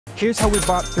Here's how we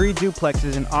bought 3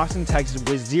 duplexes in Austin, Texas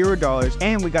with $0,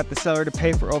 and we got the seller to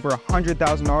pay for over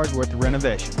 $100,000 worth of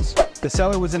renovations. The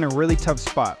seller was in a really tough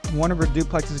spot. One of her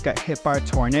duplexes got hit by a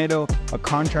tornado, a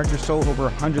contractor stole over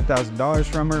 $100,000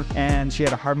 from her, and she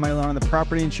had a hard money loan on the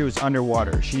property and she was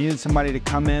underwater. She needed somebody to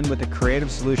come in with a creative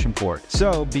solution for it.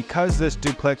 So because this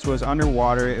duplex was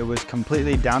underwater, it was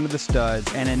completely down to the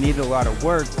studs and it needed a lot of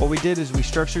work, what we did is we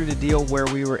structured a deal where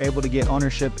we were able to get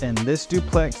ownership in this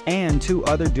duplex and 2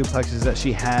 other duplexes that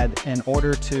she had in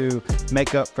order to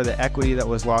make up for the equity that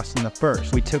was lost in the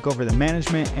first. We took over the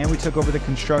management and we took over the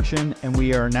construction, and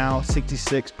we are now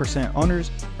 66%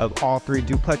 owners of all 3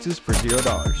 duplexes for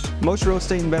 $0. Most real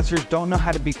estate investors don't know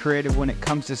how to be creative when it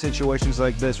comes to situations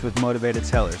like this with motivated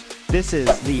sellers. This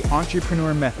is the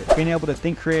entrepreneur method, being able to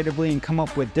think creatively and come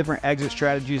up with different exit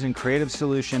strategies and creative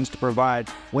solutions to provide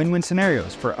win-win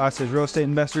scenarios for us as real estate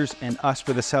investors and us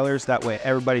for the sellers. That way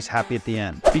everybody's happy at the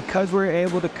end. Because we're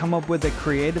able to come up with a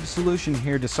creative solution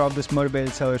here to solve this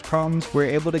motivated seller's problems, we're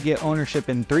able to get ownership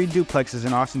in 3 duplexes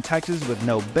in Austin, Texas with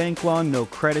no bank loan, no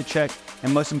credit check,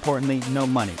 and most importantly, no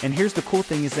money. And here's the cool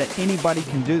thing is that anybody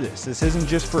can do this. This isn't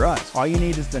just for us. All you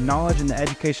need is the knowledge and the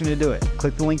education to do it.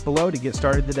 Click the link below to get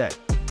started today.